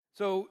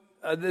So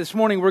this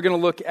morning we're going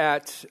to look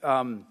at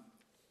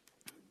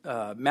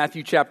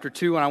Matthew chapter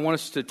 2, and I want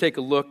us to take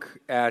a look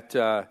at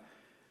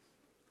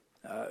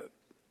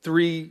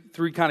three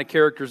kind of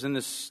characters in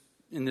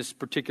this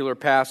particular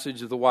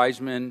passage of the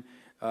wise men,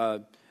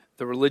 the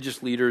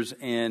religious leaders,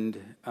 and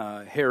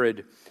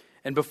Herod.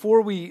 And before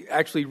we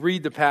actually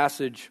read the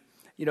passage,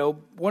 you know,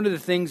 one of the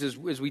things is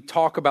as we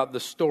talk about the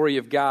story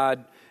of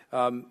God,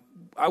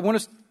 I want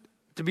us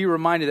to be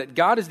reminded that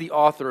God is the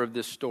author of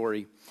this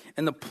story.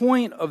 And the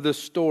point of the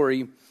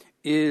story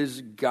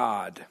is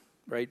God,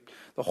 right?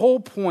 The whole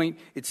point,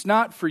 it's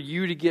not for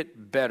you to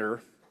get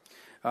better,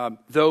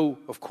 though,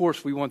 of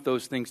course, we want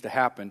those things to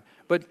happen.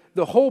 But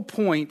the whole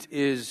point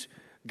is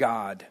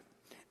God,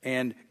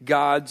 and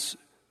God's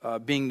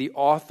being the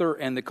author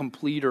and the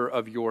completer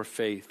of your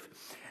faith.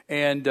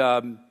 And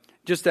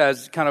just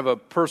as kind of a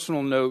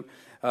personal note,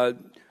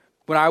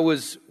 when I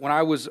was in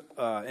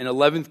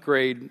 11th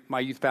grade, my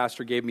youth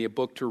pastor gave me a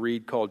book to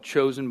read called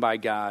Chosen by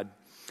God.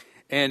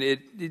 And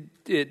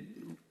it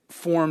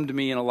formed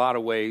me in a lot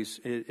of ways.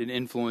 It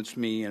influenced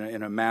me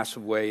in a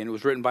massive way. And it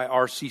was written by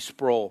R.C.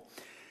 Sproul.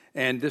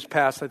 And this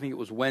past, I think it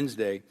was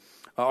Wednesday,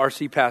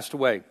 R.C. passed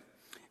away.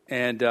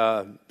 And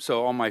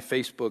so on my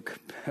Facebook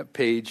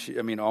page,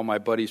 I mean, all my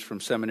buddies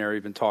from seminary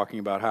have been talking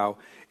about how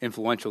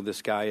influential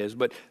this guy is.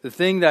 But the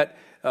thing that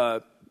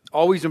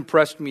always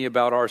impressed me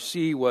about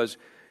R.C. was,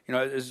 you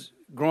know, as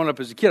growing up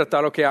as a kid, I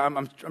thought, okay,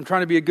 I'm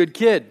trying to be a good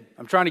kid.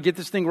 I'm trying to get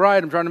this thing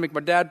right. I'm trying to make my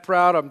dad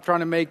proud. I'm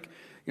trying to make,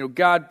 you know,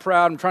 God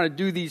proud. I'm trying to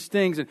do these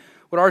things. And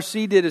what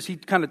R.C. did is he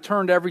kind of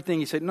turned everything.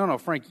 He said, no,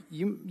 Frank,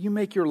 you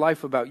make your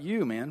life about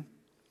you, man.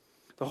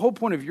 The whole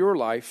point of your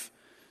life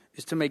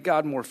is to make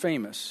God more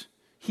famous.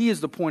 He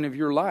is the point of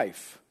your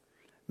life.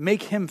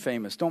 Make him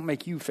famous. Don't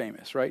make you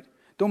famous, right?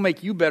 Don't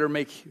make you better.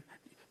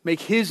 Make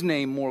his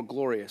name more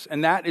glorious.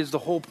 And that is the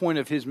whole point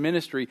of his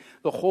ministry,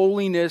 the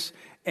holiness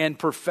and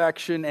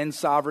perfection and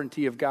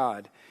sovereignty of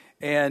God.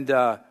 And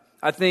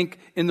I think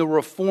in the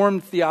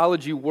Reformed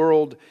theology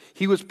world,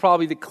 he was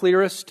probably the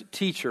clearest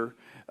teacher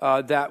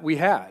that we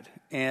had.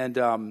 And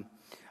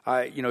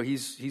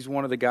he's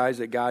one of the guys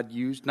that God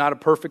used. Not a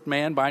perfect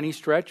man by any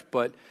stretch,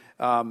 but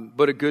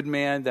a good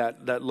man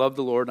that loved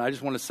the Lord. And I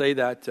just want to say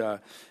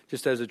that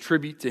just as a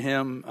tribute to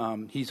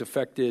him, he's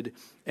affected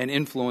and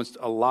influenced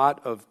a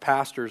lot of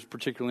pastors,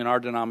 particularly in our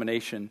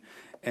denomination.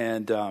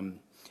 And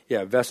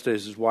Vesta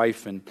is his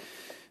wife, and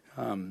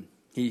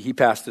he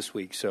passed this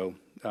week. So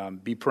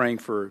be praying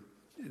for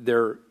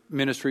their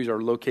ministries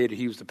are located.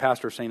 He was the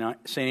pastor of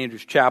St.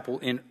 Andrew's Chapel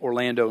in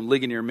Orlando, and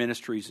Ligonier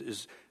Ministries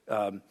is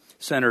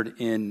centered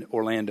in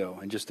Orlando,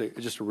 and just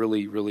a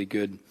really, really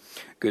good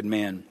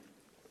man.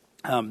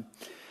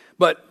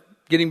 But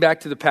getting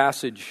back to the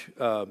passage,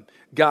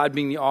 God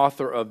being the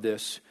author of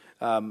this,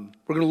 we're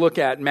going to look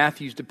at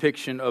Matthew's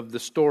depiction of the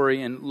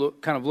story and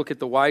look at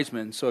the wise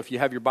men. So if you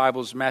have your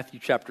Bibles, Matthew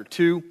chapter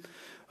 2,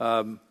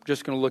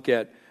 just going to look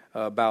at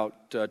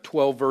about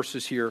 12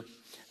 verses here.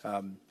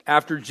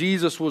 After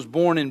Jesus was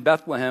born in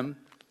Bethlehem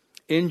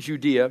in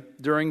Judea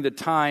during the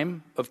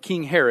time of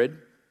King Herod,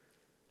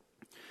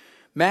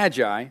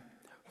 Magi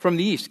from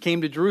the east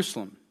came to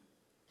Jerusalem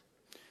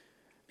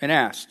and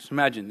asked,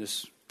 imagine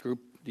this group,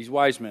 these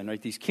wise men,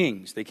 right? These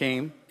kings, they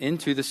came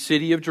into the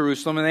city of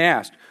Jerusalem and they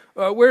asked,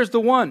 where's the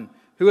one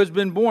who has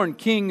been born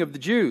King of the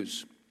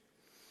Jews?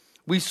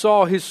 We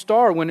saw his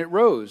star when it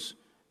rose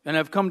and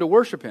have come to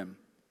worship him.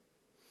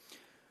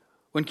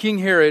 When King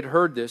Herod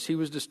heard this, he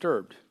was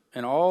disturbed,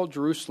 and all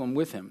Jerusalem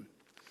with him.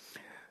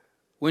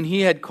 When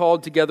he had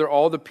called together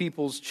all the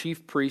people's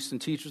chief priests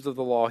and teachers of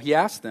the law, he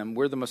asked them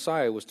where the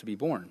Messiah was to be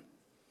born.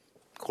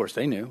 Of course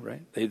they knew,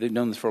 right? They'd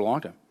known this for a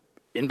long time.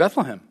 In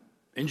Bethlehem,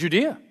 in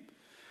Judea.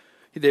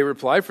 They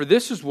replied, for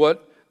this is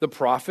what the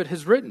prophet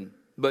has written.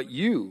 But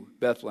you,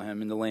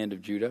 Bethlehem, in the land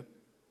of Judah,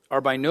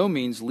 are by no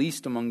means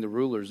least among the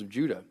rulers of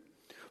Judah.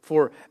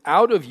 For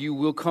out of you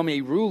will come a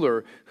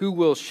ruler who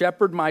will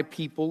shepherd my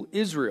people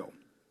Israel.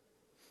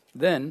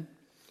 Then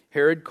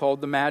Herod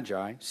called the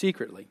Magi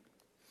secretly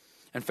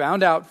and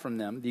found out from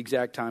them the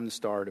exact time the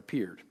star had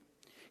appeared.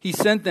 He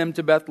sent them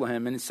to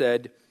Bethlehem and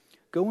said,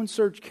 go and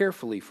search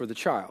carefully for the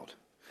child.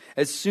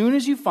 As soon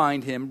as you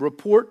find him,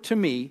 report to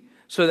me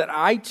so that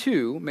I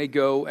too may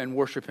go and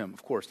worship him.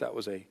 Of course, that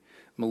was a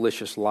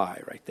malicious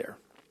lie right there.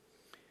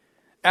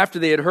 After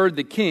they had heard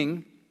the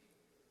king,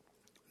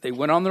 they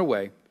went on their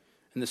way,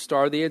 and the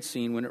star they had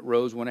seen when it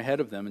rose went ahead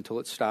of them until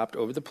it stopped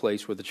over the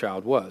place where the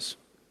child was.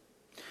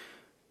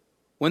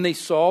 When they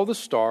saw the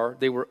star,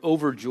 they were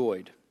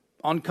overjoyed.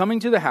 On coming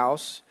to the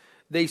house,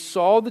 they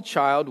saw the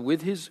child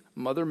with his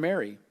mother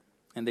Mary,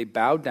 and they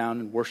bowed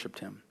down and worshipped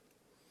him.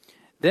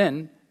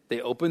 Then they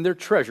opened their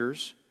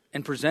treasures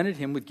and presented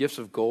him with gifts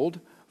of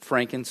gold,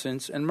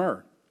 frankincense, and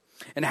myrrh.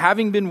 And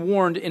having been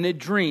warned in a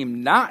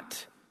dream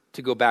not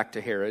to go back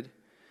to Herod,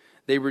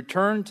 they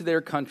returned to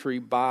their country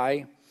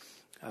by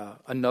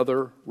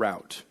another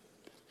route.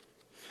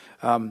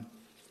 When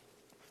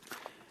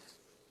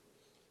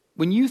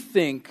you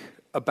think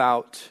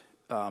about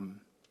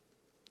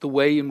the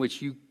way in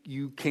which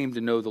you came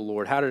to know the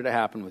Lord, how did it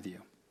happen with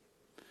you?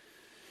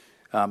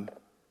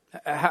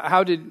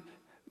 What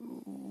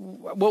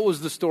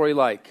was the story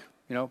like?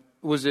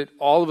 Was it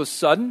all of a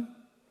sudden?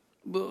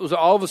 Was it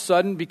all of a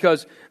sudden?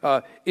 Because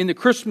in the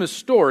Christmas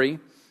story,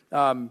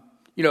 the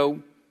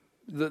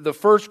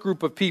first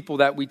group of people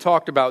that we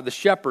talked about, the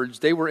shepherds,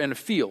 they were in a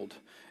field.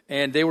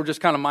 And they were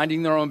just kind of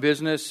minding their own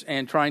business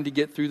and trying to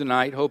get through the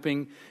night,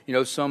 hoping,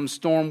 some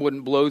storm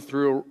wouldn't blow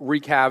through or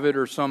wreak havoc,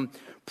 or some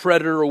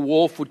predator or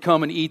wolf would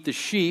come and eat the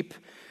sheep.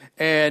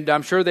 And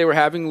I'm sure they were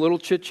having a little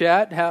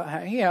chit-chat.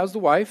 Hey, how's the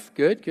wife?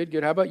 Good.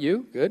 How about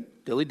you? Good.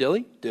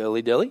 Dilly-dilly.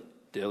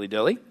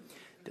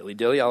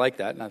 I like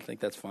that, and I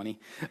think that's funny.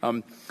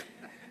 And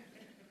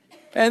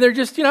they're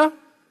just,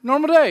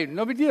 normal day,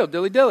 no big deal.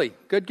 Dilly-dilly.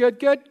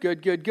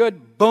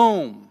 Good.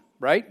 Boom,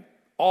 right?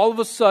 All of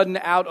a sudden,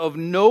 out of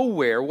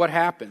nowhere, what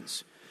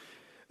happens?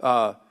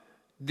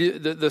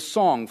 The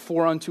song,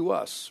 For Unto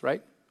Us,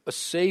 right? A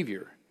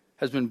Savior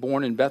has been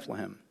born in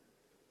Bethlehem.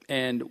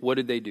 And what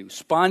did they do?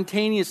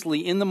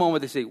 Spontaneously, in the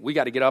moment, they say, we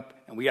got to get up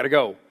and we got to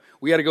go.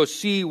 We got to go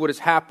see what has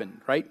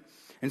happened, right?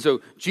 And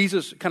so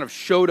Jesus kind of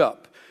showed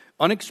up.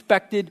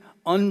 Unexpected,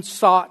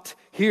 unsought.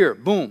 Here,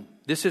 boom,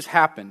 this has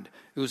happened.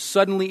 It was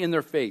suddenly in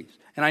their face.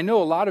 And I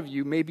know a lot of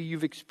you, maybe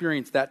you've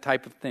experienced that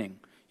type of thing.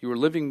 You were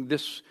living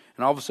this,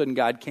 and all of a sudden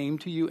God came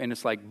to you, and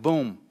it's like,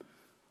 boom,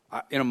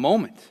 in a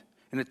moment,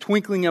 in the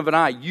twinkling of an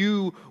eye,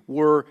 you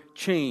were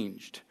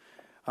changed.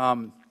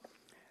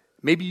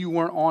 Maybe you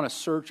weren't on a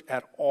search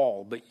at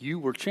all, but you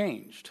were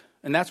changed.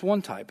 And that's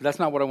one type. But that's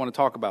not what I want to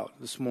talk about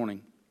this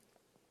morning.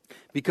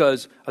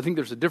 Because I think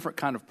there's a different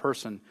kind of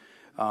person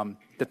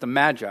that the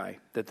Magi,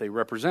 that they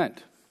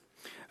represent.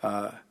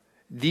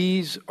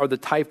 These are the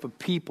type of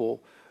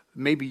people,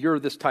 maybe you're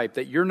this type,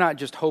 that you're not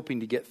just hoping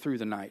to get through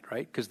the night,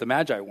 right? Because the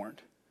Magi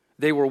weren't.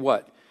 They were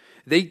what?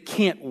 They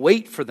can't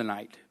wait for the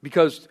night.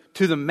 Because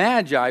to the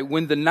Magi,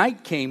 when the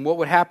night came, what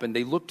would happen?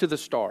 They looked to the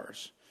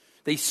stars.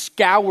 They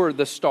scour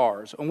the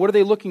stars. And what are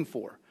they looking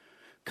for?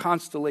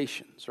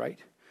 Constellations, right?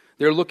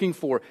 They're looking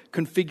for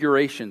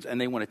configurations, and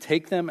they want to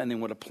take them, and they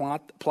want to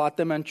plot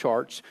them on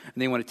charts,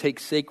 and they want to take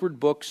sacred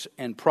books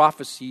and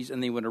prophecies,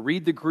 and they want to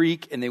read the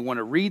Greek, and they want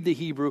to read the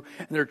Hebrew,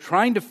 and they're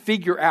trying to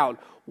figure out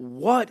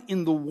what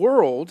in the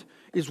world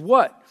is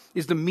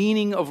the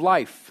meaning of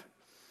life.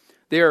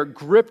 They are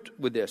gripped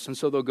with this, and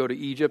so they'll go to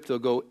Egypt, they'll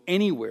go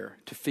anywhere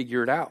to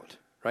figure it out,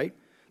 right?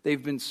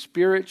 They've been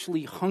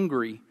spiritually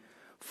hungry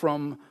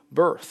from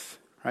birth,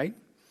 right?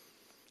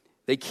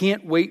 They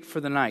can't wait for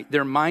the night.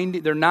 They're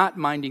not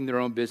minding their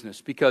own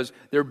business, because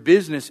their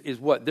business is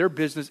what? Their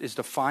business is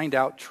to find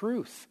out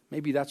truth.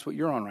 Maybe that's what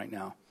you're on right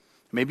now.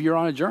 Maybe you're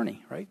on a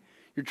journey, right?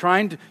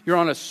 You're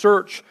on a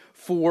search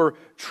for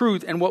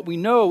truth. And what we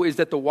know is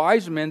that the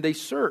wise men, they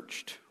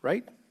searched,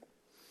 right?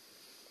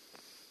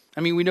 I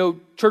mean, we know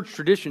church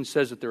tradition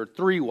says that there are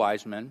 3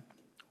 wise men,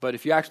 but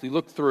if you actually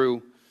look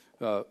through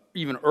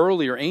even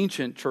earlier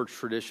ancient church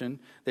tradition,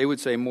 they would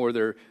say more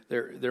there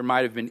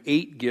might have been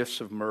 8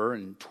 gifts of myrrh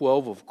and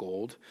 12 of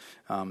gold.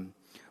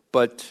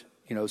 But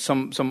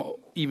some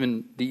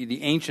even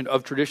the ancient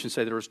of tradition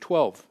say there was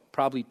 12,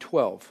 probably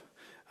 12.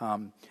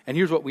 And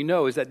here's what we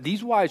know is that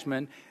these wise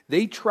men,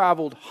 they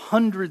traveled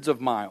hundreds of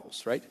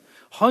miles, right?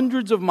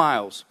 Hundreds of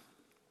miles.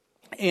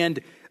 And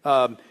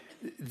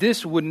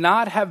this would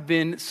not have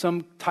been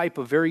some type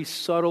of very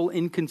subtle,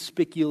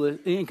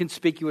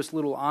 inconspicuous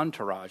little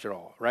entourage at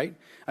all, right?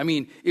 I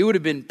mean, it would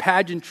have been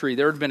pageantry.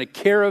 There would have been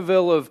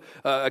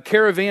a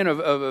caravan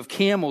of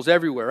camels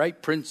everywhere, right?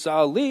 Prince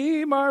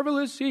Ali,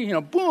 marvelous,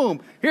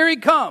 boom, here he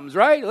comes,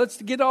 right? Let's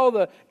get all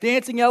the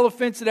dancing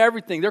elephants and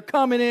everything. They're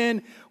coming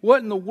in.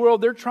 What in the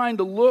world? They're trying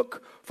to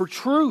look for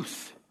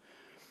truth.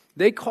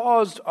 They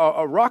caused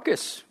a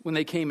ruckus when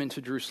they came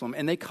into Jerusalem,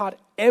 and they caught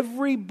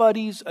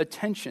everybody's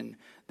attention.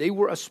 They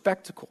were a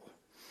spectacle.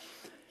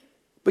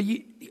 But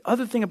the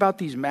other thing about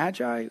these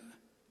magi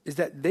is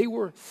that they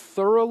were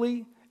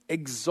thoroughly,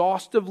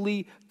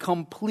 exhaustively,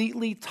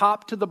 completely,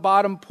 top to the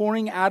bottom,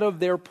 pouring out of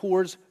their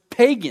pores,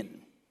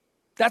 pagan.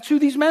 That's who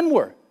these men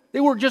were.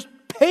 They were just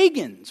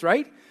pagans,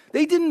 right?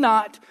 They did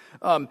not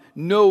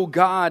know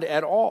God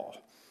at all.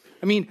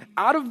 I mean,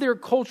 out of their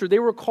culture, they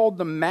were called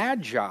the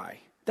magi.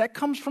 That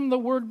comes from the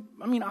word,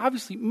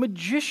 obviously,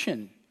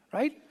 magician,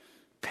 right?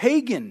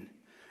 Pagan.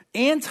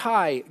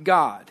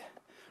 Anti-God,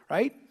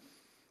 right?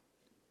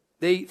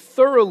 They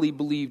thoroughly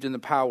believed in the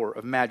power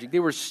of magic. They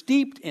were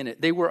steeped in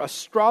it. They were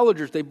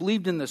astrologers. They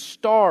believed in the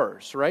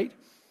stars, right?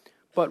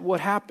 But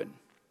what happened?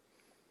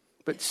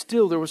 But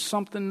still, there was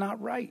something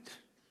not right.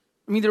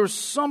 There was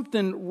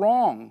something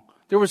wrong.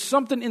 There was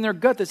something in their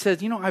gut that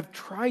says, I've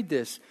tried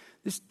this.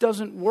 This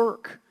doesn't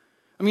work.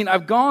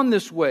 I've gone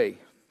this way.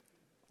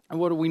 And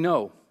what do we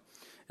know?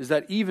 Is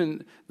that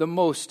even the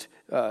most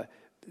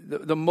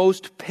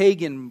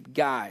pagan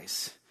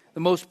guys, the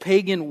most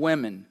pagan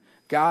women,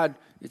 God,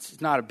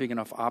 it's not a big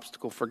enough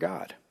obstacle for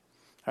God,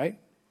 right?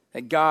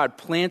 That God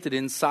planted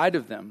inside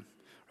of them,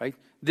 right?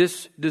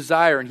 This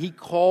desire, and He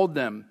called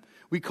them.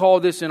 We call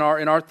this in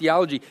our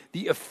theology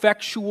the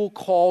effectual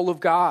call of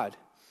God.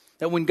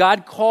 That when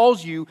God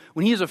calls you,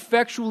 when He is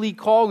effectually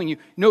calling you,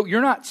 no,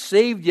 you're not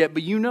saved yet,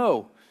 but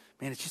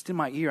man, it's just in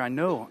my ear. I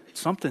know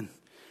something.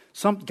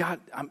 God,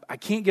 I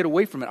can't get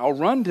away from it. I'll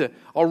run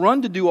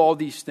to do all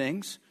these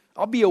things.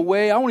 I'll be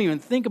away. I won't even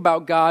think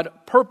about God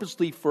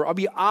purposely I'll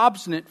be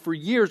obstinate for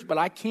years, but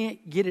I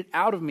can't get it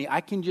out of me. I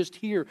can just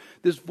hear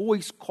this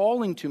voice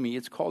calling to me.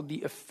 It's called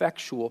the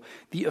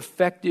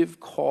effective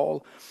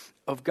call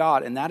of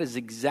God. And that is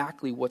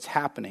exactly what's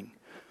happening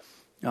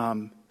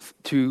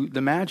to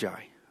the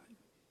Magi.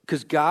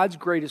 Because God's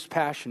greatest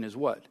passion is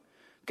what?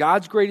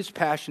 God's greatest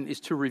passion is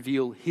to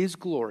reveal His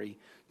glory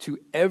to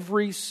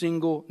every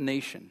single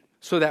nation.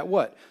 So that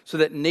what? So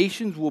that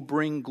nations will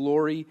bring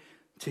glory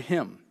to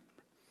Him.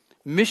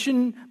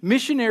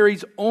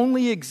 Missionaries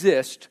only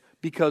exist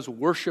because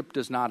worship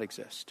does not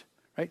exist,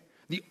 right?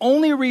 The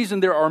only reason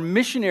there are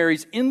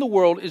missionaries in the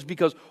world is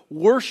because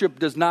worship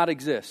does not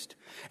exist.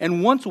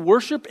 And once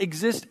worship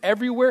exists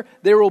everywhere,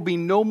 there will be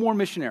no more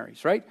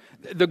missionaries, right?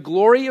 The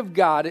glory of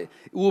God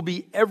will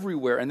be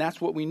everywhere, and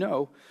that's what we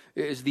know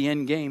is the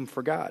end game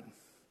for God.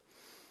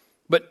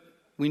 But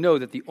we know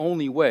that the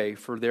only way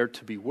for there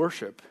to be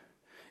worship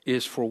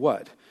is for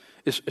what?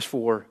 Is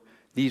for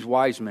these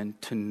wise men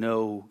to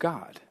know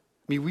God.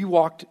 I mean, we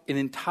walked an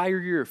entire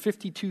year,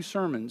 52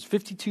 sermons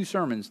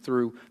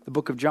through the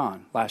book of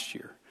John last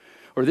year,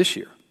 or this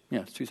year.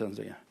 Yeah, it's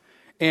 2008, yeah.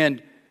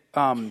 And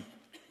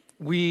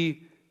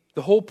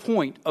the whole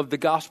point of the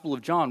Gospel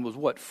of John was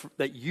what?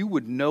 That you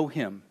would know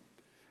Him.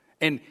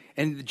 And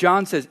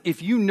John says,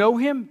 if you know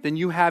Him, then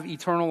you have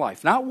eternal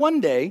life. Not one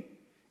day.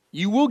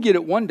 You will get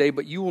it one day,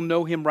 but you will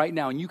know Him right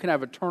now, and you can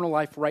have eternal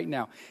life right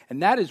now.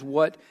 And that is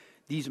what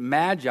these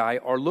Magi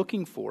are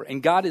looking for.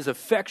 And God is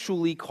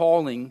effectually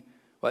calling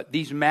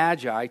these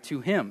Magi to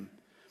Him.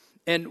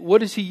 And what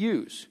does He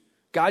use?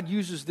 God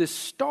uses this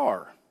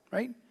star,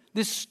 right?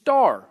 This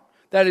star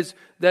that is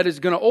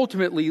going to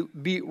ultimately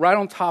be right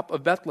on top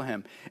of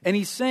Bethlehem. And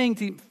He's saying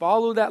to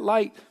follow that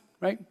light,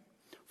 right?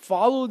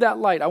 Follow that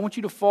light. I want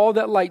you to follow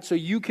that light so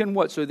you can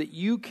what? So that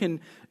you can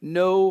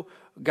know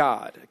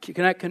God.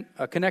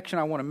 A connection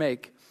I want to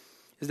make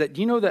is that,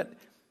 do you know that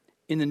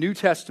in the New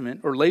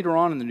Testament, or later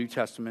on in the New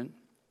Testament,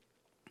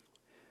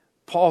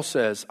 Paul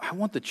says, I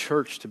want the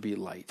church to be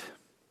light.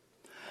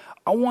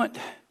 I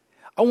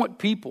want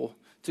people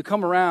to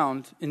come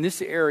around in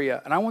this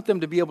area, and I want them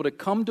to be able to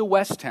come to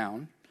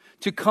Westtown,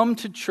 to come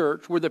to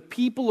church where the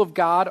people of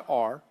God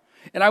are,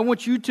 and I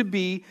want you to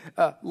be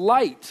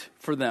light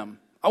for them.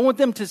 I want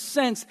them to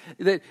sense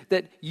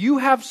that you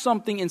have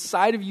something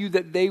inside of you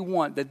that they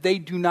want, that they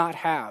do not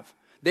have.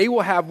 They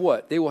will have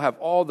what? They will have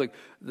all the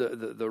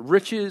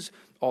riches,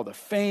 all the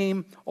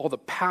fame, all the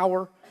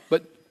power,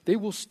 but they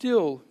will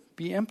still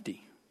be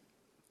empty.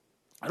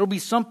 It'll be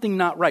something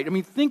not right. I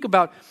mean, think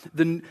about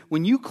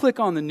when you click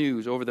on the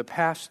news over the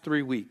past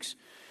 3 weeks,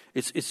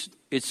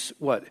 it's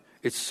what?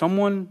 It's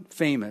someone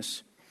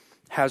famous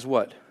has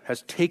what?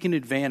 Has taken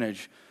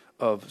advantage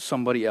of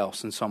somebody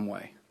else in some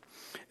way.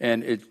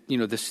 And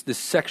this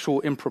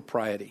sexual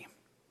impropriety.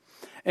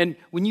 And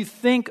when you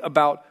think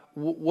about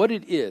what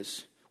it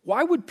is,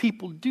 why would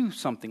people do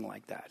something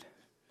like that?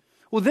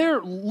 Well,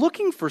 they're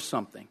looking for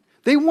something.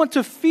 They want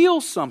to feel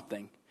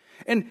something.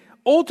 And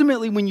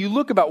ultimately, when you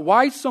look about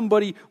why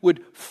somebody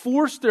would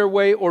force their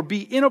way or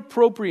be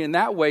inappropriate in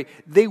that way,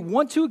 they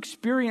want to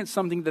experience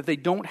something that they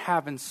don't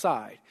have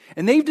inside.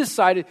 And they've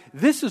decided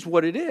this is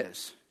what it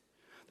is.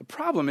 The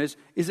problem is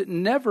it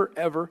never,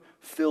 ever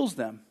fills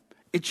them.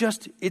 It's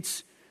just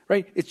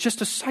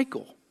a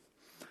cycle.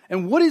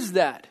 And what is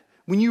that?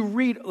 When you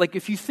read,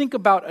 if you think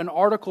about an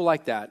article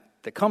like that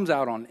comes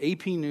out on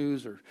AP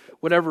News or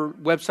whatever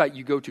website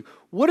you go to,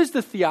 what is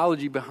the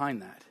theology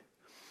behind that?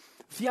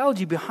 The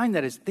theology behind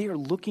that is they are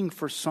looking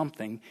for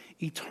something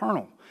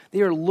eternal.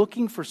 They are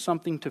looking for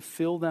something to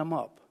fill them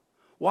up.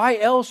 Why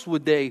else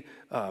would they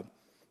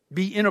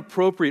be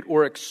inappropriate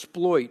or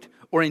exploit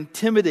or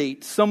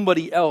intimidate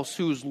somebody else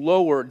who's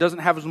lower, doesn't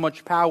have as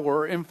much power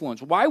or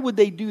influence? Why would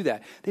they do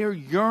that? They are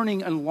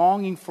yearning and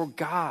longing for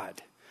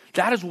God.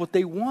 That is what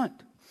they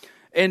want.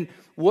 And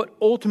what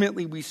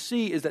ultimately we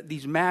see is that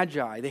these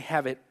Magi, they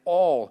have it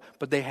all,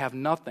 but they have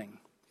nothing.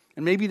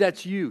 And maybe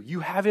that's you. You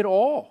have it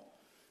all.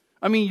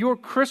 I mean, your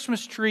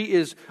Christmas tree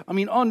is,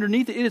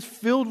 underneath it is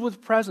filled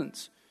with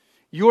presents.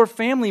 Your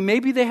family,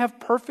 maybe they have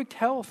perfect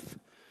health.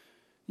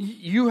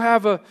 You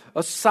have a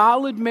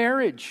solid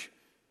marriage.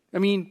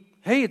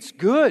 Hey, it's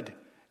good.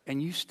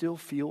 And you still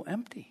feel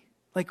empty.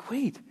 Wait,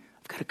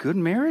 I've got a good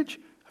marriage.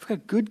 I've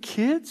got good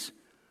kids.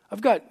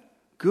 I've got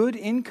good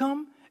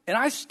income. And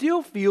I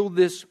still feel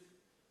this,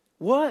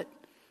 what?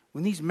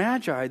 When these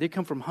Magi, they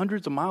come from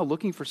hundreds of miles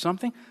looking for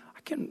something, I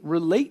can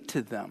relate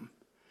to them.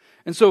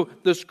 And so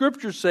the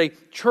scriptures say,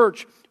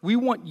 church, we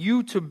want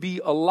you to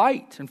be a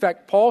light. In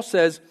fact, Paul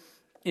says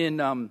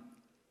in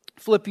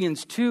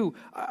Philippians 2,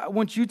 I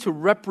want you to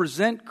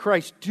represent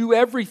Christ. Do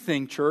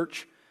everything,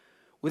 church,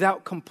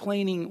 without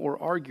complaining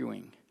or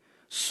arguing,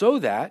 so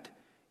that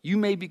you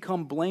may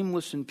become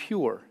blameless and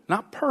pure,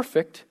 not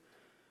perfect,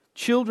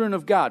 children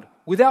of God,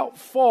 without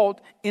fault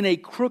in a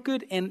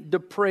crooked and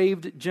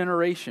depraved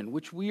generation,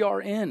 which we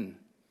are in.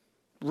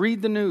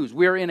 Read the news.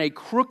 We are in a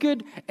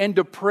crooked and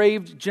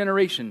depraved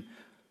generation.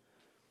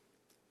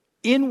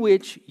 in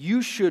which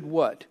you should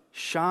what?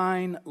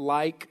 Shine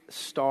like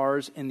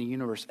stars in the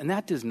universe. And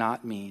that does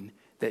not mean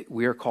that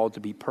we are called to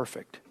be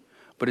perfect.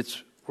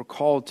 But we're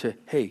called to,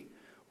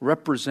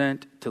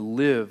 represent, to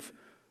live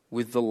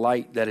with the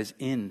light that is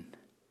in.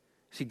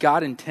 See,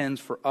 God intends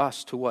for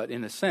us to what?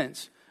 In a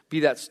sense, be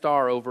that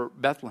star over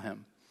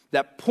Bethlehem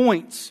that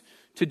points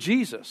to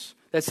Jesus.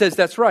 That says,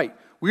 that's right.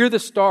 We're the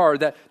star.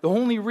 That the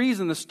only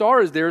reason the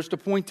star is there is to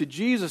point to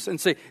Jesus and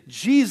say,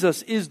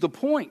 Jesus is the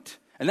point.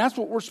 And that's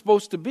what we're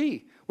supposed to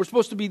be. We're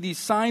supposed to be these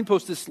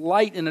signposts, this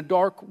light in a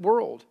dark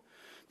world.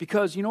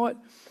 Because you know what?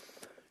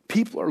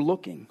 People are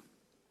looking.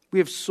 We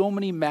have so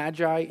many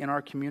magi in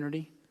our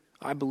community,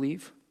 I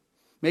believe.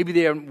 Maybe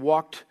they haven't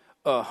walked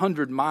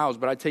 100 miles,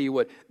 but I tell you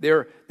what,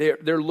 they're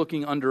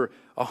looking under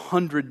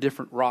 100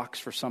 different rocks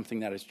for something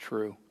that is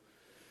true.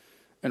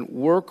 And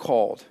we're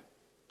called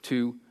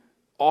to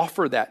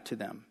offer that to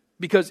them.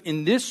 Because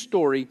in this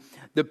story,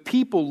 the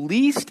people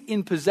least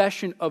in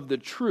possession of the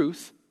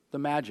truth, the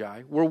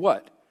Magi, were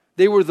what?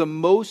 They were the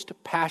most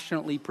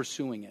passionately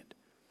pursuing it.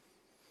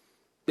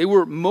 They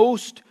were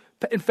most,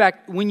 in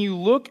fact, when you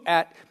look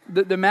at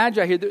the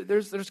Magi here,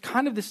 there's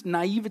kind of this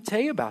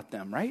naivete about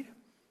them, right?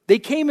 They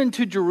came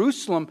into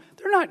Jerusalem,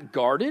 they're not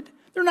guarded,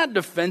 they're not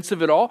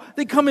defensive at all.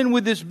 They come in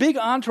with this big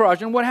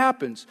entourage, and what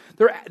happens?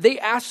 They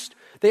ask,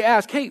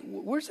 hey,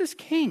 where's this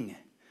king?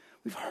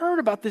 We've heard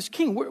about this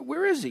king.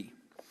 Where is he?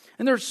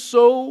 And they're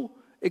so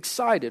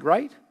excited,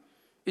 right?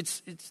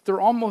 They're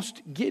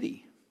almost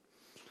giddy.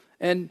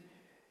 And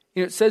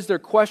it says their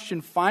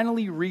question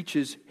finally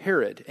reaches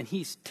Herod, and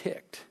he's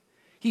ticked.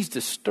 He's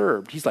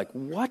disturbed. He's like,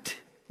 what?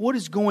 What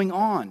is going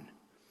on?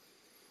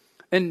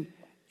 And,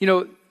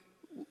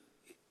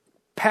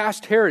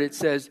 past Herod, it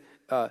says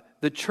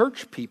the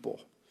church people,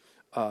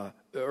 or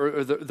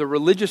the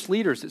religious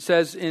leaders. It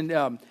says in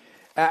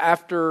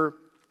after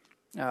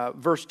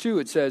verse 2,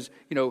 it says,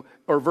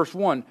 or verse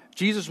 1,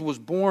 Jesus was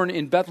born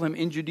in Bethlehem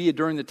in Judea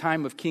during the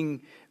time of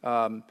King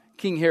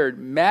Herod.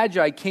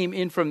 Magi came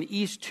in from the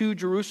east to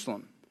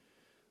Jerusalem.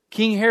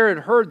 King Herod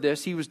heard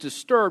this. He was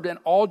disturbed, and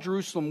all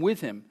Jerusalem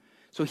with him.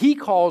 So he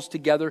calls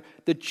together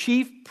the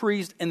chief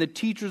priests and the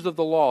teachers of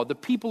the law, the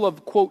people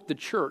of, quote, the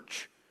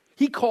church.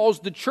 He calls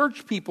the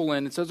church people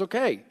in and says,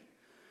 okay,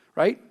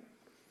 right?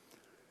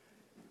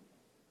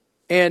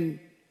 And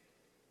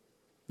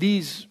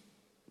these,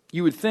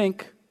 you would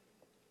think,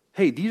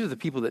 hey, these are the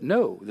people that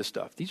know this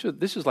stuff.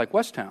 This is like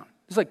Westtown.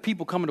 It's like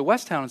people coming to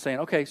Westtown and saying,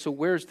 okay, so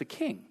where's the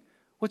king?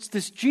 What's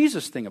this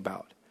Jesus thing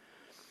about?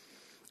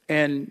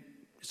 And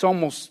it's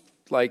almost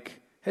like,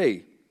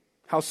 hey,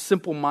 how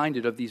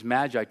simple-minded of these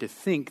magi to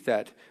think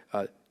that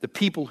the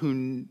people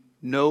who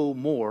know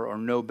more or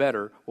know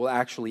better will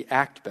actually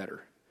act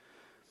better.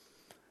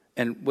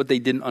 And what they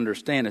didn't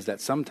understand is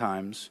that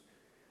sometimes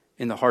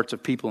in the hearts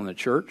of people in the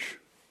church,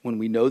 when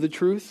we know the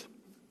truth,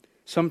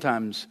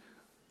 sometimes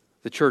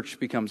the church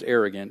becomes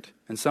arrogant,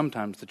 and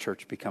sometimes the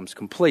church becomes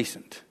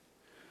complacent.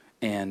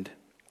 And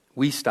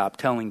we stop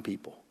telling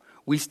people.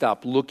 We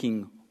stop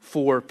looking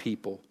for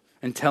people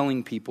and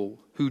telling people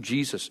who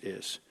Jesus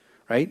is,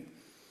 right?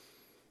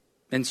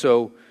 And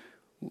so,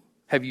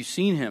 have you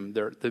seen him?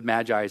 The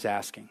Magi is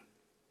asking.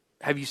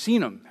 Have you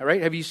seen him,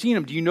 right? Have you seen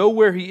him? Do you know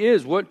where he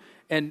is? What?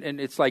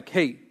 And it's like,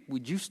 hey,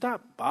 would you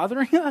stop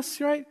bothering us,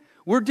 right?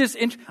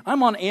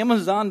 I'm on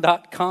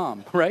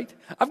Amazon.com, right?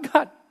 I've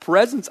got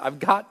presents I've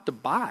got to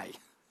buy,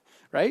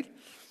 right?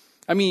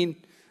 I mean,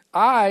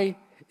 I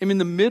am in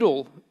the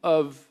middle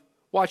of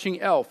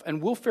watching Elf,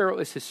 and Will Ferrell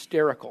is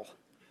hysterical.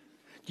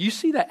 Do you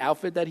see that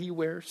outfit that he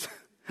wears?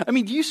 I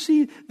mean, do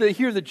you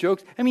hear the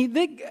jokes? I mean,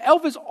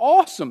 Elf is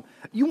awesome.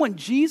 You want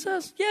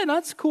Jesus? Yeah,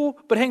 that's cool.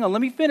 But hang on,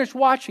 let me finish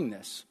watching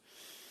this.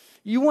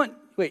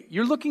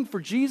 You're looking for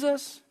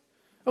Jesus?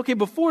 Okay,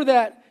 before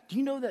that, do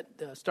you know that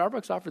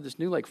Starbucks offered this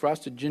new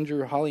frosted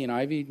ginger, holly and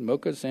ivy,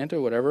 mocha, Santa,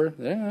 whatever?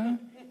 Yeah,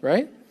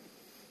 right?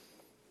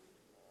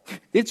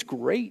 It's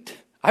great.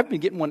 I've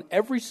been getting one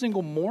every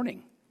single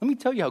morning. Let me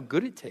tell you how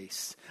good it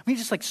tastes. I mean,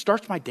 it just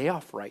starts my day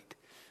off right.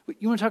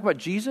 You want to talk about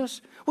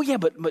Jesus? Well, yeah,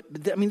 but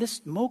I mean,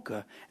 this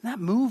mocha and that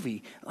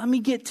movie. Let me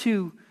get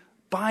to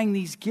buying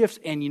these gifts.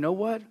 And you know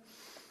what?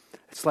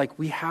 It's like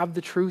we have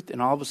the truth,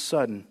 and all of a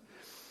sudden,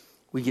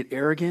 we get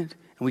arrogant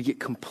and we get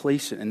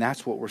complacent. And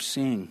that's what we're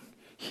seeing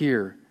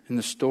here in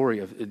the story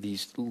of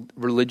these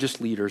religious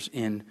leaders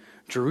in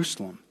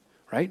Jerusalem,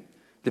 right?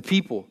 The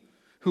people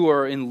who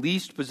are in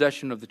least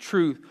possession of the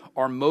truth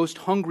are most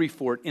hungry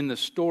for it in the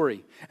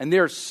story. And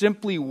they're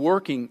simply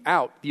working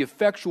out the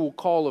effectual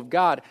call of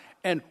God.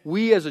 And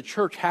we as a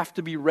church have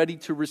to be ready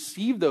to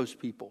receive those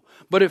people.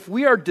 But if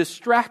we are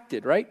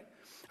distracted, right?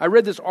 I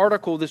read this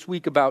article this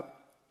week about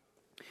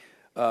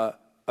a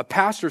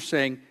pastor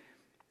saying,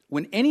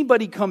 when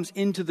anybody comes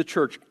into the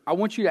church, I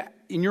want you to,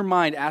 in your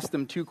mind, ask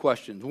them two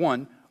questions.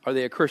 One, are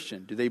they a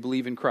Christian? Do they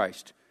believe in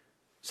Christ?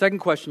 Second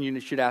question you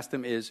should ask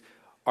them is,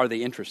 are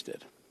they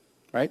interested?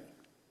 Right?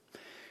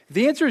 If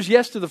the answer is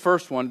yes to the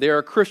first one, they're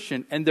a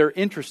Christian and they're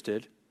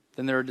interested,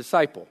 then they're a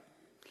disciple.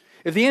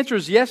 If the answer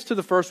is yes to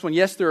the first one,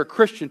 yes, they're a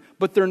Christian,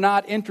 but they're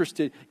not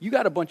interested, you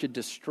got a bunch of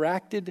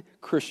distracted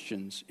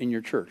Christians in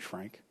your church,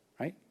 Frank,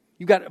 right?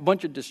 You got a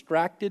bunch of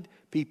distracted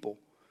people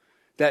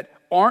that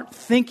aren't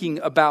thinking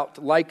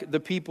about like the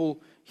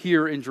people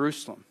here in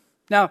Jerusalem.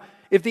 Now,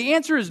 if the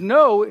answer is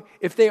no,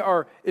 if the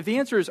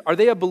answer is, are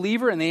they a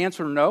believer? And the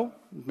answer is no,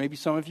 maybe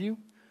some of you.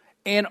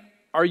 And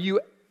are you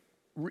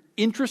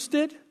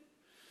interested?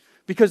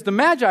 Because the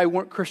Magi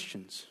weren't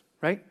Christians,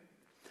 right?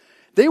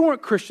 They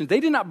weren't Christians. They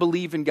did not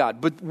believe in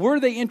God. But were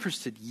they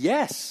interested?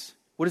 Yes.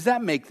 What does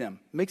that make them?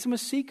 It makes them a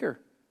seeker.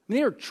 I mean,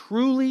 they are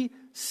truly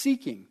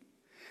seeking.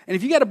 And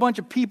if you got a bunch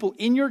of people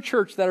in your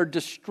church that are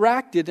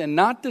distracted and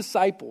not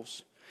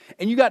disciples,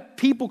 and you got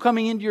people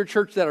coming into your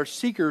church that are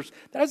seekers,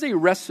 that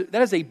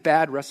is a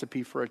bad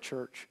recipe for a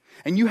church.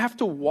 And you have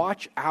to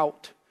watch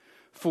out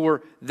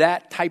for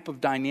that type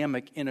of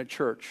dynamic in a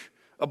church.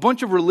 A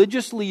bunch of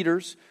religious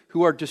leaders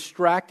who are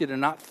distracted and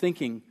not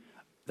thinking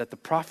that the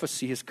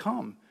prophecy has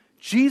come.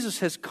 Jesus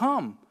has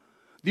come.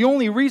 The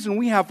only reason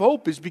we have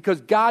hope is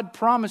because God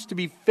promised to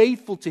be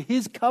faithful to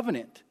His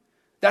covenant.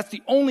 That's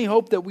the only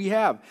hope that we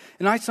have.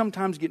 And I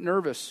sometimes get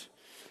nervous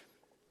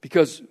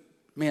because,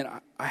 man,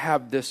 I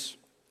have this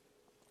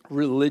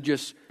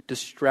religious,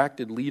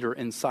 distracted leader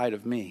inside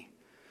of me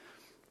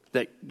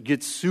that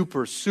gets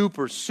super,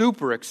 super,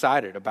 super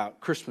excited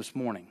about Christmas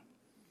morning.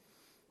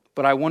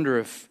 But I wonder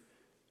if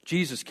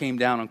Jesus came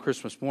down on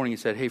Christmas morning and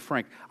said, hey,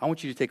 Frank, I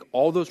want you to take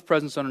all those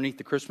presents underneath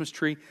the Christmas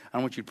tree. I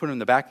want you to put them in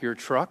the back of your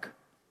truck.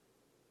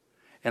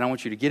 And I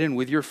want you to get in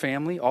with your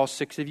family, all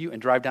 6 of you,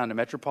 and drive down to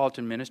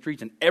Metropolitan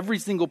Ministries. And every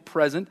single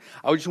present,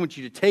 I just want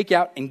you to take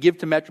out and give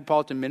to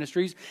Metropolitan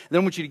Ministries. And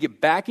then I want you to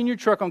get back in your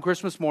truck on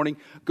Christmas morning,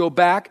 go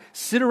back,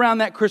 sit around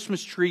that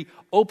Christmas tree,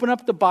 open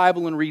up the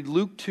Bible and read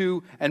Luke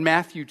 2 and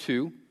Matthew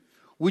 2.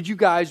 Would you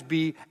guys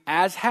be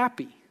as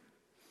happy?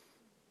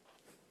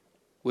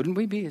 Wouldn't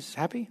we be as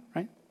happy,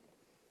 right?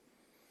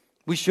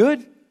 We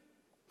should.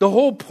 The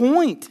whole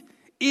point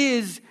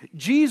is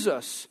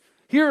Jesus.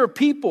 Here are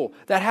people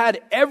that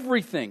had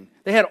everything.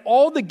 They had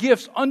all the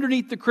gifts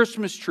underneath the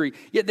Christmas tree,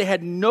 yet they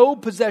had no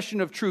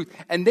possession of truth,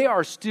 and they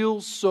are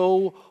still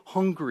so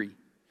hungry.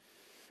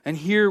 And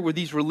here were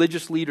these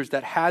religious leaders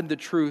that had the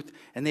truth,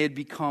 and they had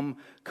become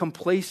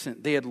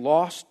complacent. They had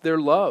lost their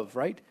love,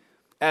 right?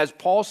 As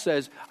Paul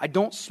says, I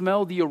don't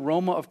smell the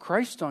aroma of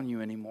Christ on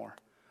you anymore.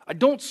 I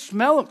don't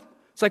smell it.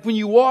 It's like when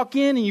you walk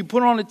in and you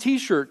put on a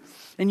t-shirt,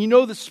 and you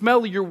know the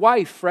smell of your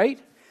wife, right?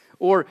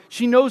 Or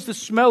she knows the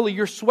smell of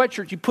your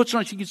sweatshirt. She puts it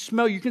on,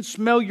 you can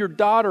smell your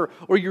daughter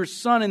or your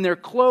son in their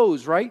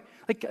clothes, right?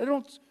 Like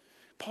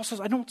Paul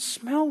says, I don't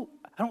smell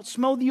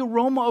the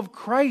aroma of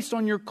Christ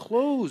on your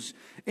clothes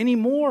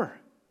anymore.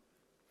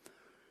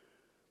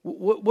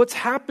 What's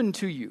happened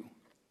to you?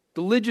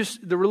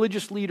 The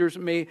religious leaders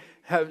may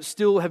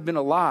still have been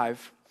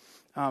alive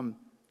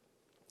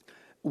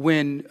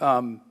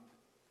when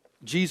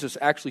Jesus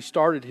actually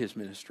started his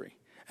ministry.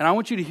 And I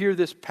want you to hear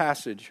this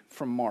passage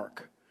from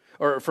Mark.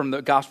 Or from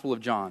the Gospel of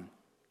John.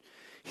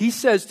 He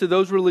says to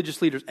those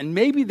religious leaders, and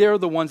maybe they're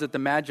the ones that the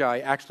Magi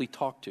actually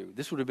talked to.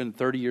 This would have been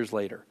 30 years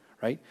later,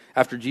 right?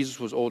 After Jesus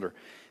was older.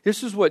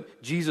 This is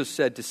what Jesus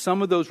said to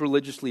some of those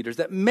religious leaders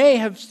that may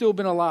have still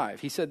been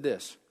alive. He said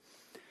this,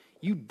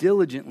 you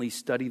diligently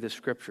study the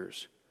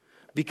Scriptures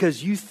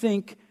because you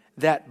think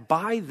that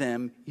by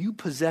them you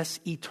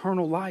possess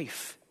eternal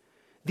life.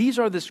 These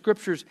are the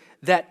Scriptures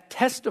that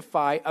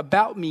testify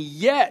about me,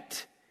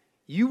 yet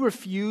you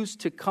refuse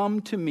to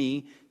come to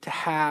me to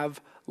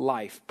have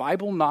life.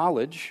 Bible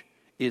knowledge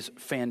is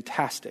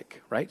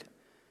fantastic, right?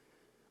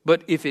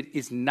 But if it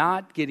is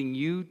not getting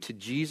you to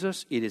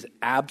Jesus, it is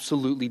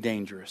absolutely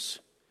dangerous.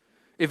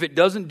 If it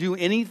doesn't do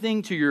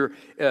anything to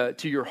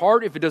your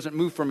heart, if it doesn't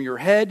move from your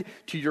head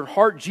to your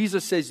heart,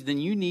 Jesus says, then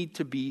you need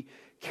to be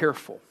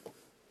careful,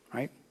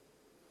 right?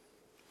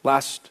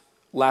 Last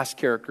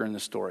character in the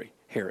story,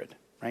 Herod,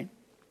 right?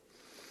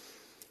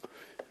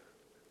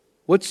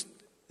 What's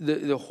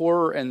the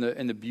horror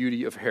and the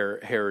beauty of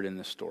Herod in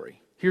this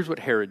story? Here's what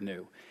Herod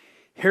knew.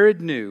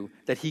 Herod knew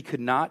that he could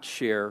not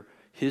share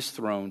his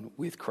throne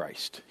with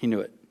Christ. He knew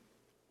it.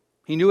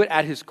 He knew it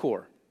at his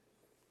core.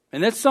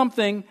 And that's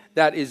something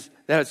that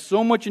has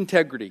so much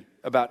integrity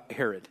about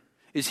Herod,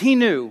 is he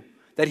knew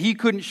that he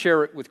couldn't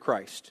share it with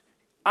Christ.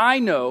 I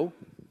know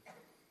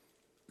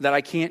that I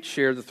can't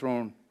share the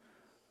throne,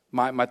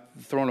 my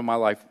throne of my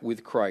life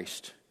with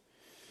Christ.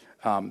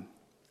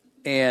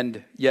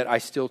 And yet I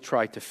still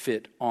try to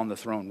fit on the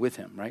throne with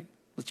him, right?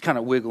 Let's kind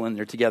of wiggle in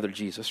there together,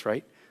 Jesus,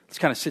 right? Let's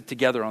kind of sit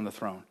together on the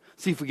throne.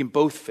 See if we can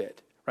both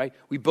fit, right?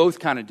 We both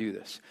kind of do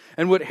this.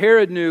 And what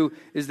Herod knew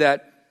is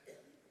that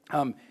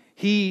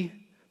he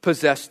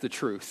possessed the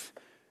truth.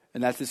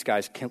 And that's this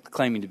guy's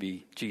claiming to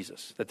be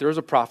Jesus. That there is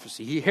a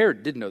prophecy.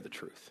 Herod did know the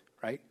truth,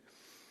 right?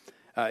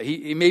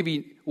 He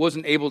maybe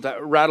wasn't able to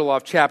rattle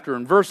off chapter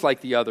and verse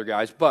like the other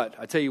guys, but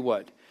I tell you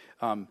what,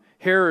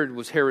 Herod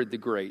was Herod the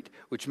Great,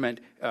 which meant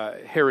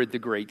Herod the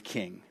Great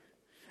King.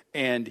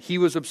 And he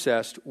was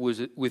obsessed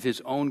with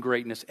his own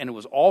greatness, and it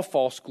was all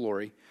false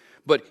glory.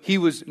 But he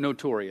was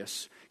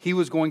notorious. He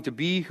was going to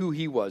be who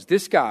he was.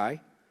 This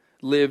guy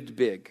lived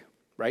big,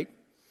 right?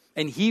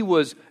 And he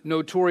was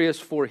notorious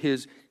for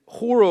his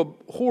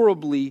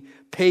horribly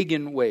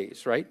pagan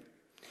ways, right?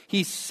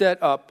 He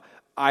set up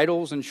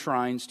idols and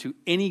shrines to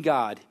any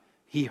god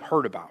he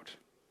heard about.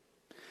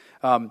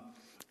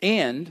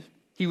 And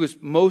he was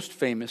most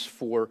famous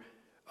for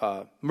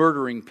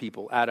murdering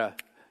people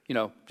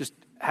just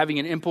having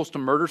an impulse to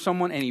murder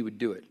someone, and he would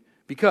do it.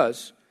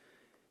 Because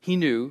he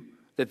knew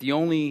that the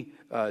only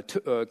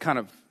kind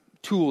of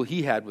tool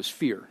he had was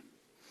fear.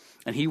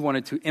 And he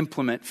wanted to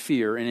implement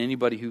fear in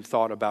anybody who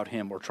thought about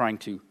him or trying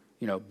to,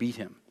 beat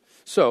him.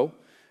 So,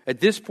 at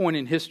this point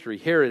in history,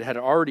 Herod had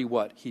already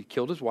what? He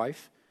killed his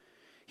wife.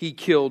 He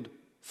killed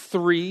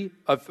three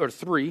of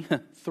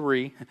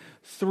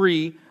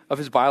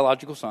his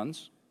biological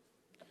sons.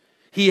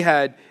 He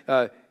had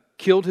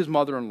killed his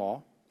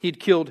mother-in-law. He had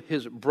killed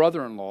his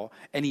brother-in-law,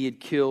 and he had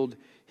killed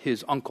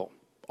his uncle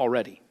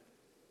already,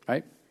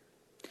 right?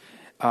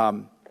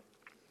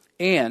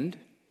 And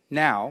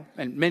now,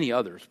 and many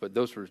others, but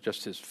those were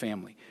just his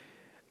family.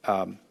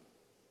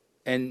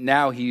 And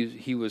now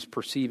he was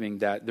perceiving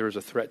that there was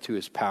a threat to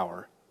his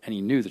power, and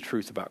he knew the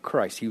truth about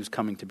Christ. He was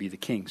coming to be the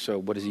king. So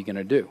what is he going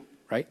to do,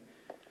 right?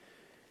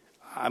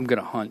 I'm going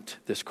to hunt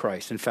this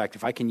Christ. In fact,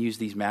 if I can use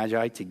these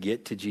magi to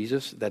get to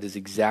Jesus, that is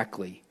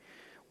exactly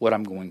what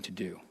I'm going to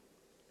do,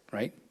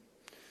 right?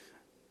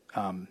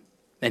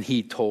 And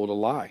he told a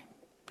lie.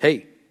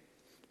 Hey,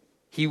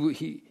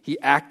 he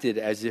acted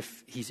as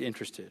if he's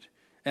interested.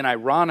 And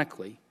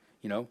ironically,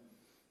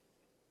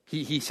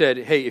 he said,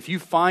 hey, if you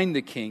find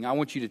the king, I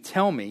want you to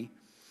tell me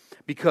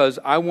because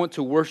I want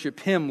to worship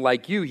him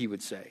like you, he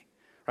would say,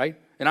 right?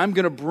 And I'm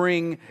going to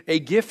bring a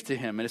gift to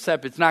him. And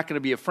except it's not going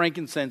to be a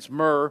frankincense,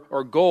 myrrh,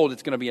 or gold.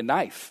 It's going to be a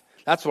knife.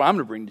 That's what I'm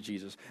going to bring to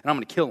Jesus. And I'm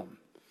going to kill him.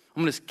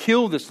 I'm going to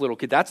kill this little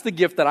kid. That's the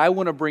gift that I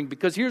want to bring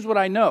because here's what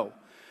I know.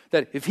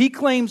 That if he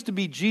claims to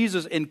be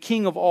Jesus and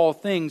king of all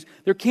things,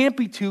 there can't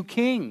be two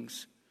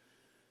kings.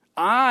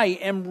 I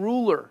am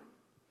ruler.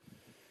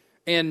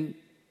 And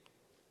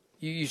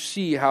you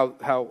see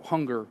how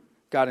hunger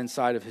got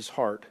inside of his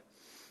heart.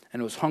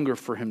 And it was hunger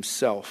for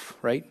himself,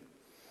 right?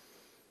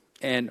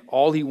 And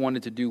all he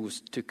wanted to do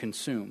was to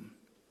consume.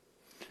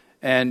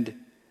 And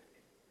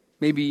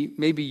maybe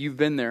you've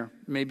been there.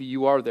 Maybe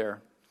you are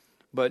there.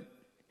 But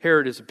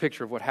Herod is a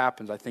picture of what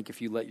happens, I think,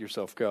 if you let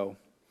yourself go.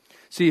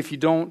 See, if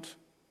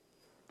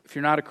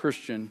you're not a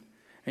Christian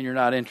and you're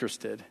not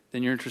interested,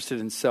 then you're interested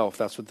in self.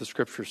 That's what the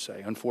scriptures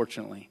say,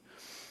 unfortunately.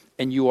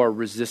 And you are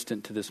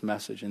resistant to this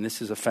message, and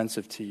this is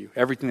offensive to you.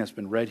 Everything that's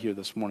been read here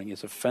this morning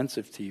is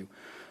offensive to you.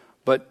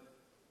 But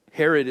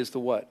Herod is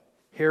the what?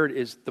 Herod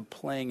is the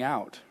playing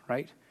out,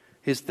 right?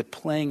 Is the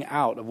playing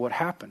out of what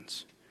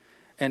happens.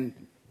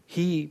 And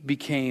he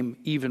became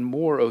even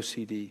more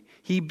OCD.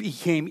 He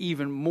became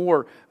even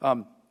more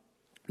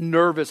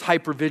nervous,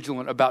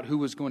 hypervigilant about who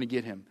was going to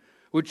get him,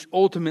 which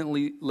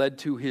ultimately led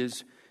to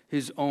his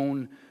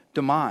own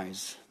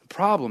demise. The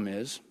problem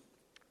is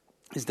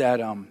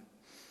that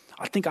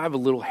I think I have a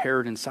little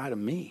Herod inside of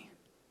me.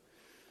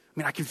 I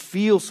mean, I can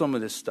feel some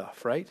of this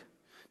stuff, right?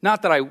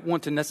 Not that I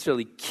want to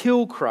necessarily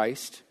kill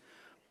Christ,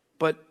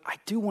 but I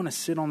do want to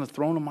sit on the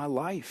throne of my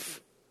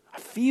life. I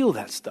feel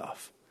that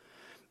stuff.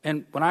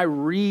 And when I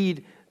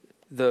read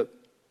the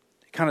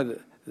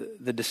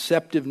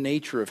deceptive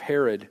nature of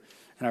Herod,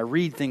 and I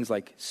read things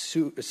like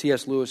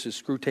C.S. Lewis's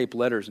Screwtape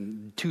Letters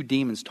and two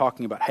demons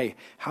talking about, hey,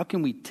 how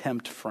can we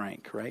tempt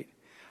Frank, right?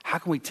 How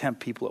can we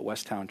tempt people at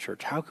Westtown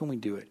Church? How can we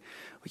do it?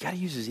 We got to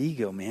use his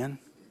ego, man.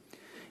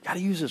 Got to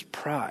use his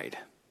pride.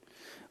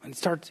 And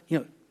start,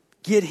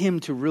 get him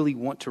to really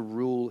want to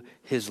rule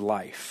his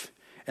life.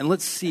 And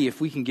let's see if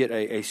we can get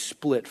a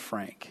split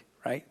Frank,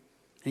 right?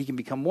 And he can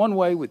become one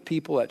way with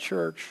people at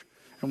church,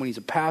 and when he's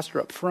a pastor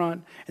up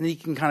front, and then he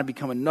can kind of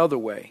become another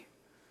way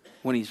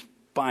when he's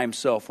by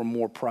himself or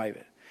more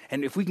private.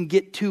 And if we can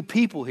get two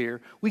people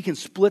here, we can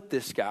split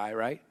this guy,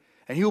 right?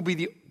 And he'll be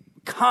the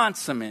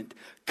consummate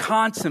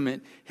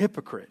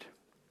hypocrite.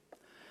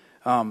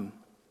 And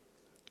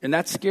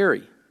that's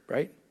scary,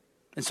 right?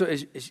 And so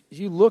as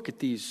you look at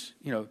these,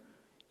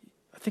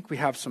 I think we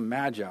have some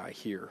magi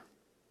here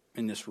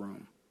in this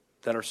room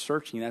that are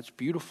searching. That's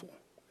beautiful.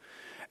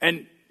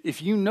 And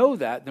if you know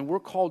that, then we're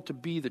called to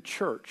be the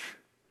church.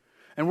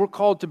 And we're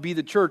called to be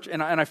the church.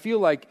 And I feel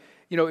like,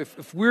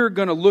 if we're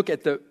going to look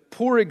at the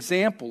poor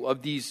example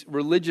of these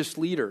religious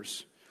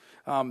leaders,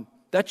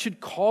 that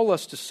should call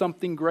us to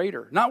something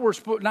greater. Not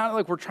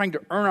like we're trying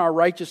to earn our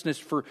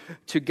righteousness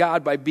to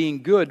God by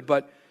being good,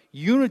 but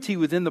unity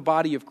within the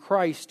body of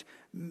Christ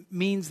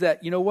means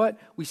that,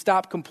 we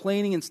stop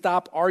complaining and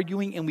stop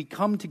arguing and we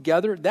come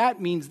together. That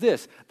means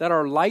this, that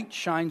our light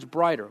shines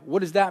brighter. What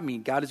does that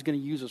mean? God is going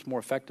to use us more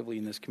effectively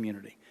in this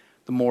community,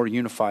 the more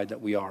unified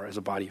that we are as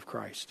a body of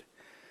Christ.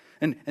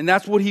 And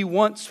that's what he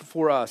wants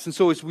for us. And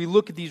so as we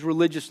look at these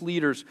religious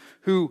leaders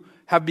who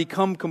have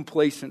become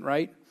complacent,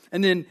 right?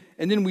 And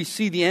then we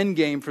see the end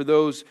game for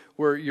those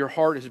where your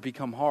heart has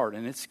become hard,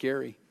 and it's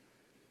scary.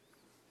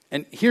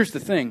 And here's the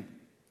thing.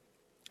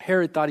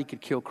 Herod thought he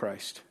could kill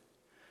Christ.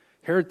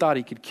 Herod thought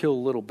he could kill a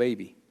little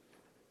baby.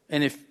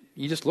 And if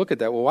you just look at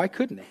that, well, why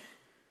couldn't he?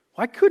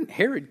 Why couldn't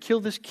Herod kill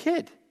this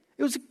kid?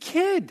 It was a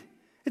kid.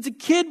 It's a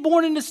kid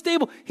born in a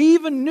stable. He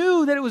even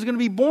knew that it was going to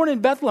be born in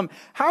Bethlehem.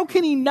 How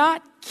can he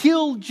not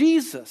kill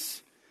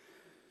Jesus?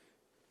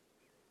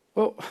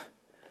 Well,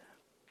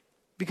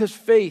 because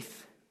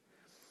faith,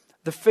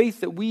 the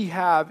faith that we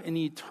have in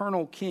the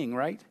eternal King,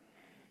 right?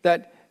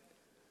 That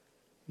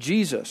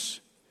Jesus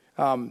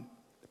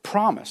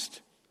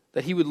promised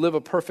that he would live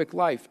a perfect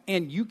life.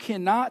 And you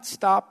cannot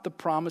stop the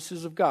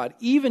promises of God.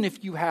 Even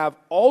if you have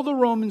all the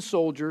Roman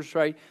soldiers,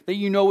 right, that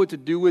you know what to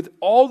do with,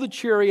 all the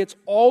chariots,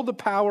 all the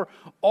power,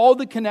 all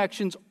the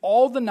connections,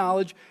 all the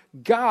knowledge,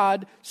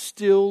 God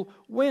still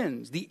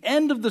wins. The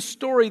end of the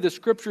story, the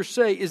scriptures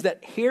say, is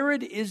that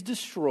Herod is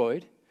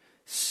destroyed,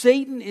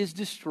 Satan is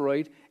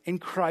destroyed,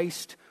 and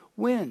Christ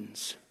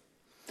wins.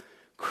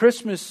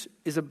 Christmas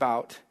is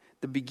about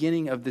the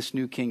beginning of this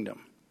new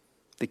kingdom.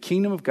 The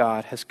kingdom of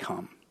God has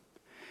come.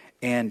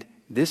 And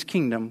this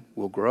kingdom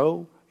will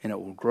grow, and it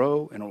will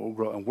grow, and it will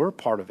grow. And we're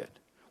part of it.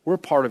 We're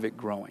part of it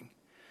growing.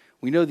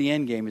 We know the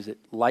end game is that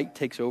light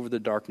takes over the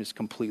darkness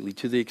completely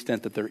to the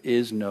extent that there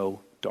is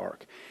no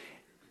dark.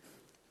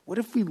 What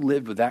if we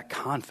lived with that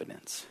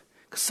confidence?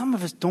 Because some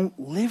of us don't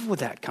live with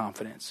that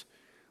confidence.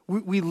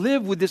 We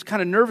live with this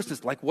kind of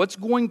nervousness, like what's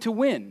going to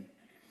win?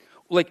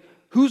 Like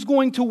who's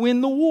going to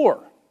win the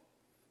war?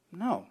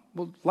 No.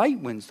 Well,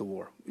 light wins the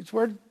war. It's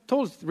where it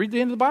told us. Read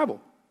the end of the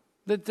Bible.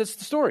 That's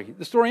the story.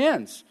 The story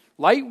ends.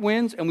 Light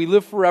wins, and we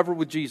live forever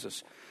with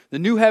Jesus. The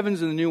new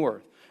heavens and the new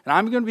earth. And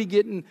I'm going to be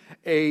getting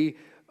a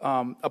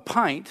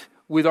pint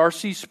with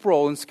R.C.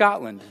 Sproul in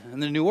Scotland in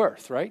the new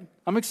earth, right?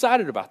 I'm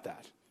excited about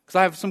that because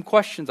I have some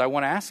questions I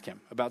want to ask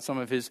him about some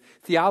of his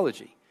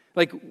theology.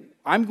 Like,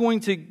 I'm going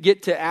to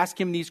get to ask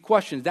him these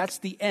questions. That's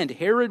the end.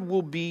 Herod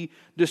will be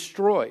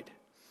destroyed.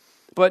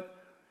 But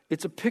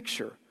it's a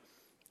picture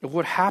of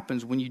what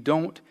happens when you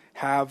don't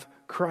have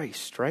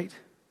Christ, right?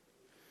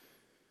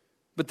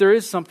 But there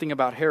is something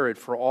about Herod,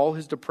 for all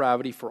his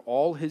depravity, for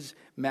all his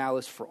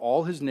malice, for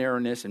all his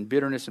narrowness and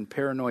bitterness and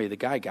paranoia. The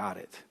guy got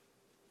it.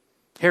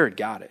 Herod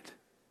got it.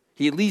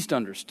 He at least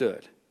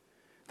understood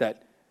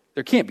that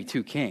there can't be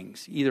two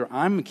kings. Either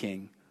I'm a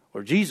king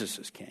or Jesus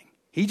is king.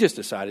 He just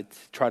decided to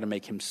try to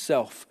make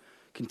himself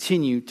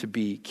continue to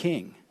be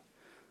king.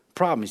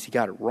 Problem is he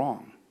got it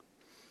wrong.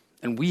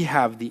 And we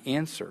have the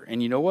answer.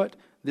 And you know what?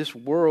 This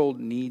world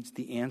needs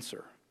the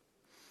answer.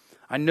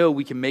 I know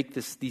we can make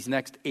these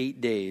next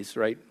 8 days,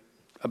 right,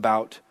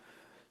 about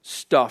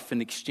stuff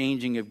and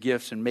exchanging of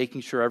gifts and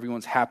making sure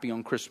everyone's happy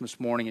on Christmas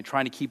morning and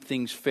trying to keep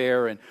things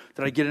fair. And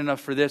did I get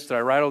enough for this? Did I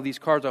write all these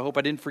cards? I hope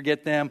I didn't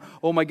forget them.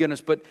 Oh my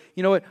goodness. But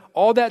you know what?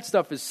 All that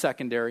stuff is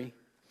secondary.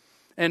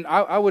 And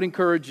I would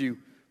encourage you,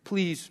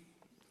 please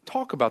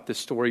talk about this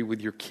story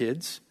with your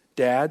kids,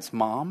 dads,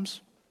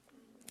 moms.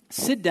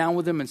 Sit down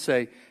with them and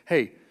say,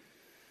 hey,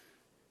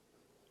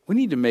 we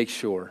need to make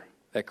sure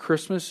that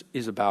Christmas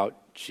is about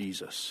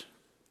Jesus.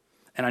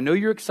 And I know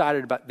you're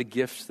excited about the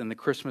gifts and the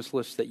Christmas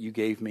lists that you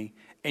gave me.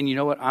 And you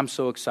know what? I'm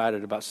so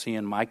excited about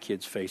seeing my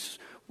kids' faces,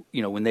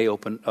 when they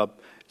open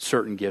up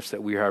certain gifts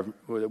that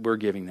we're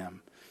giving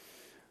them.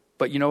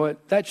 But you know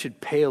what? That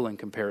should pale in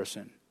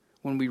comparison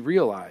when we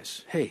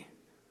realize, hey,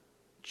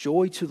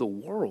 joy to the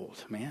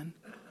world, man.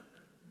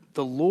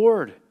 The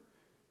Lord,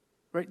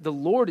 right? The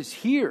Lord is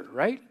here,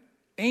 right?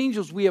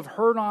 Angels we have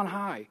heard on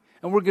high.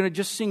 And we're going to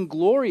just sing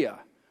Gloria.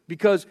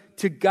 Because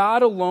to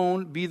God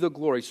alone be the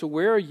glory. So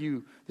where are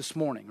you this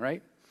morning,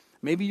 right?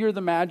 Maybe you're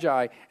the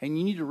Magi and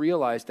you need to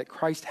realize that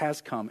Christ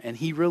has come and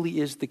he really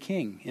is the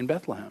King in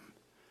Bethlehem.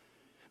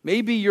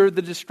 Maybe you're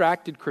the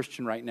distracted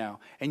Christian right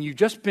now and you've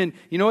just been,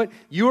 you know what?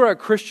 You are a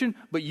Christian,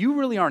 but you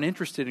really aren't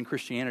interested in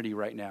Christianity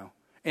right now.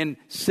 And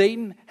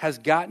Satan has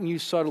gotten you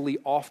subtly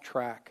off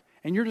track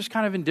and you're just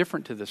kind of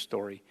indifferent to this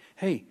story.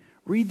 Hey,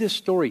 read this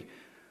story.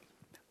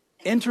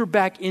 Enter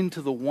back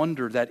into the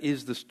wonder that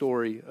is the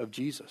story of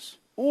Jesus.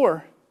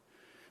 Or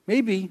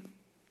maybe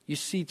you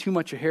see too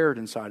much of Herod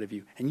inside of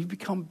you and you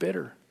become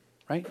bitter,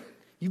 right?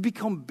 You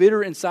become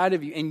bitter inside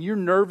of you and you're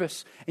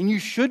nervous and you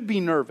should be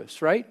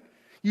nervous, right?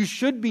 You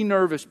should be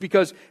nervous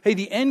because, hey,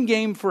 the end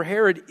game for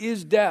Herod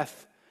is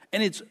death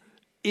and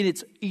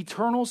it's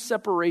eternal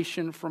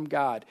separation from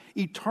God,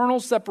 eternal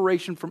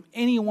separation from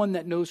anyone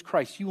that knows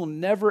Christ. You will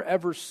never,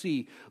 ever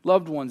see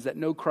loved ones that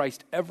know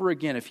Christ ever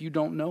again if you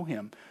don't know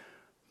him.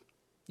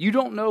 You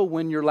don't know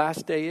when your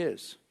last day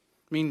is.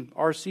 I mean,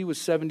 R.C. was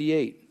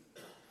 78.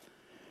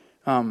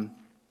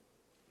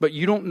 But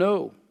you don't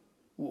know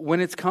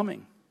when it's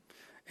coming.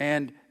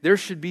 And there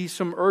should be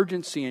some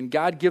urgency. And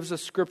God gives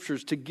us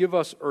scriptures to give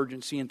us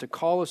urgency and to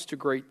call us to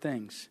great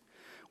things.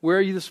 Where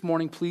are you this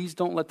morning? Please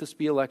don't let this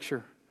be a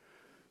lecture.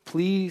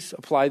 Please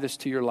apply this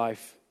to your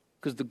life.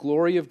 Because the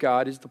glory of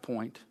God is the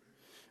point.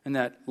 And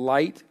that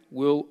light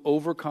will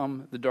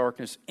overcome the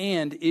darkness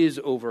and is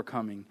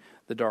overcoming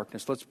the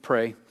darkness. Let's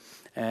pray.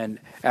 And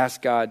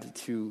ask God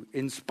to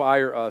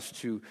inspire us,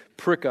 to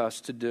prick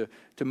us, to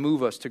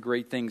move us to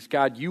great things.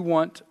 God, you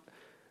want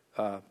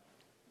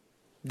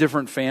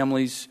different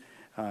families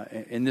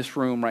in this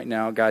room right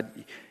now. God,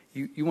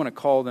 you want to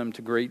call them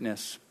to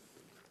greatness.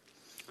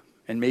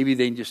 And maybe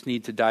they just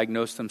need to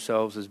diagnose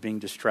themselves as being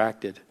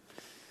distracted.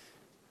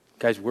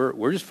 Guys,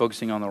 we're just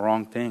focusing on the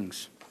wrong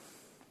things.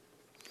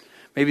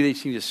 Maybe they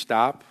just need to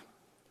stop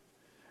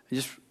and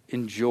just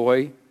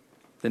enjoy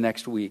the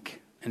next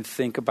week and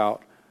think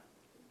about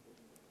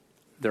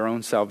their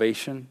own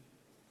salvation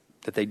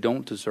that they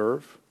don't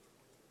deserve.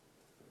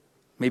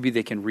 Maybe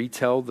they can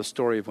retell the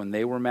story of when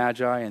they were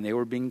magi and they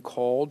were being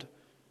called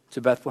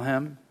to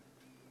Bethlehem.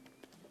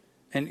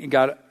 And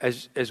God,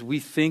 as we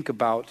think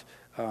about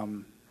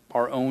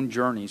our own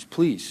journeys,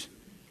 please,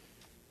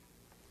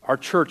 our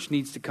church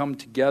needs to come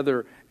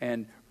together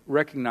and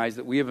recognize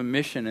that we have a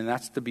mission, and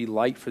that's to be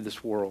light for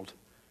this world.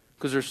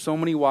 Because there's so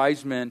many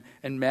wise men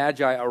and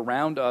magi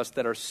around us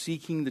that are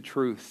seeking the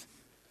truth.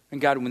 And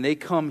God, when they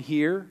come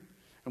here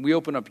and we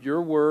open up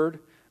your word,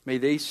 may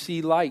they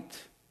see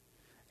light.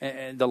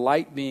 And the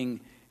light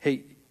being,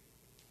 hey,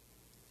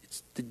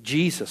 it's the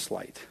Jesus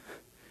light.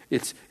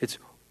 It's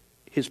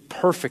his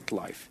perfect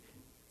life,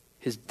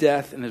 his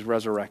death and his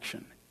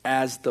resurrection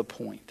as the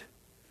point.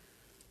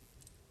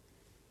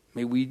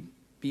 May we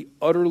be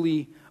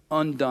utterly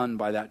undone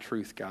by that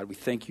truth, God. We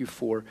thank you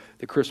for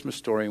the Christmas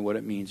story and what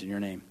it means in your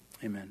name.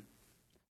 Amen.